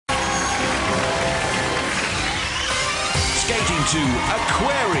skating to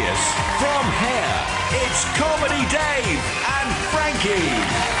Aquarius from Hair. It's Comedy Dave and Frankie.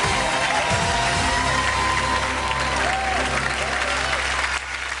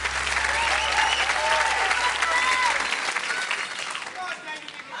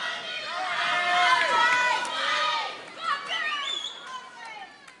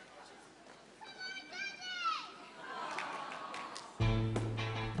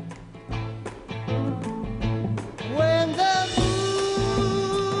 When the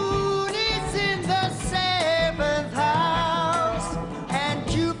moon is in the 7th house and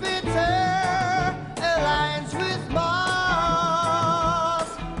Jupiter aligns with Mars,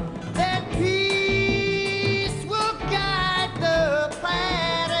 then peace will guide the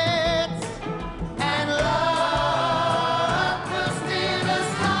planets and love will steal the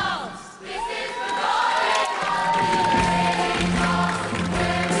stars. This is the golden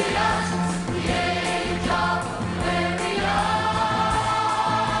age of Aquarius, the age of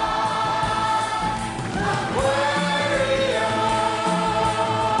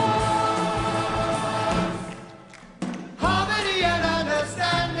harmony and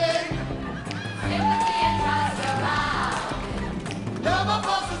understanding, sympathy and trust around. No more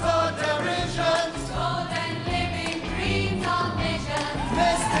forces or derisions, golden living dreams of visions.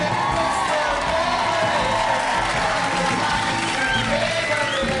 Mystic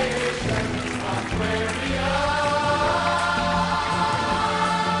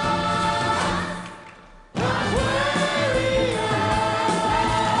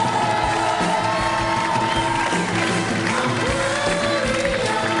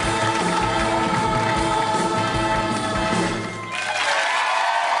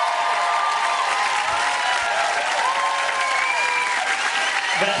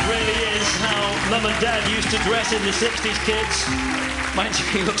That really is how Mum and Dad used to dress in the 60s, kids. Mind you,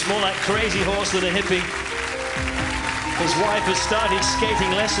 he looks more like Crazy Horse than a hippie. His wife has started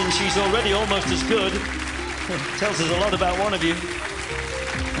skating lessons. She's already almost as good. Tells us a lot about one of you.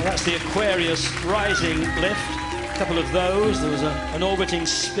 Well, that's the Aquarius rising lift. A couple of those. There was an orbiting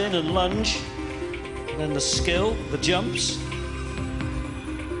spin and lunge. And then the skill, the jumps.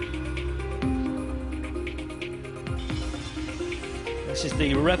 This is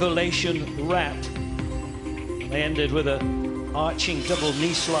the Revelation Rat. They ended with an arching double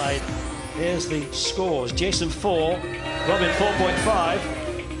knee slide. Here's the scores. Jason 4, Robin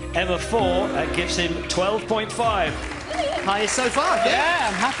 4.5, Emma 4. That gives him 12.5. Highest so far, yeah,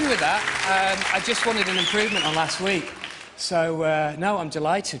 I'm happy with that. I just wanted an improvement on last week. So, no, I'm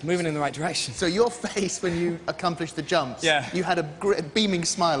delighted. Moving in the right direction. So your face when you accomplished the jumps, yeah, you had a beaming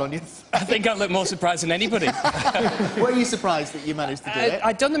smile on your face. I think I look more surprised than anybody. Were you surprised that you managed to do it?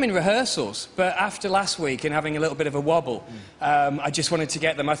 I'd done them in rehearsals, but after last week and having a little bit of a wobble, I just wanted to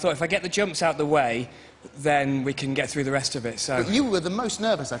get them. I thought if I get the jumps out the way, then we can get through the rest of it. So. But you were the most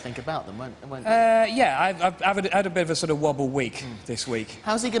nervous, I think, about them, weren't you? Yeah, I've had a bit of a sort of wobble week this week.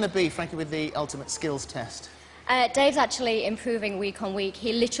 How's he going to be, Frankie, with the ultimate skills test? Dave's actually improving week on week.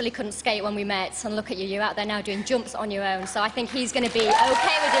 He literally couldn't skate when we met, and look at you, you're out there now doing jumps on your own. So I think he's going to be okay with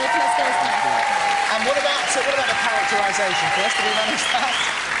the ultimate skills test. And what about the characterisation first? Did we manage that?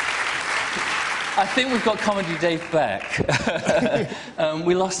 I think we've got Comedy Dave back.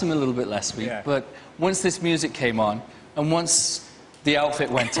 We lost him a little bit last week, but once this music came on, and once the outfit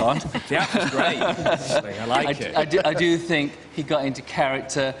went on... The outfit's great. I like it. I do think he got into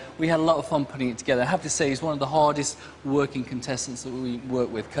character. We had a lot of fun putting it together. I have to say, he's one of the hardest working contestants that we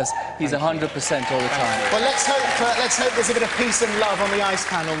work with, because he's 100% all the time. Well, let's hope there's a bit of peace and love on the ice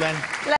panel, then.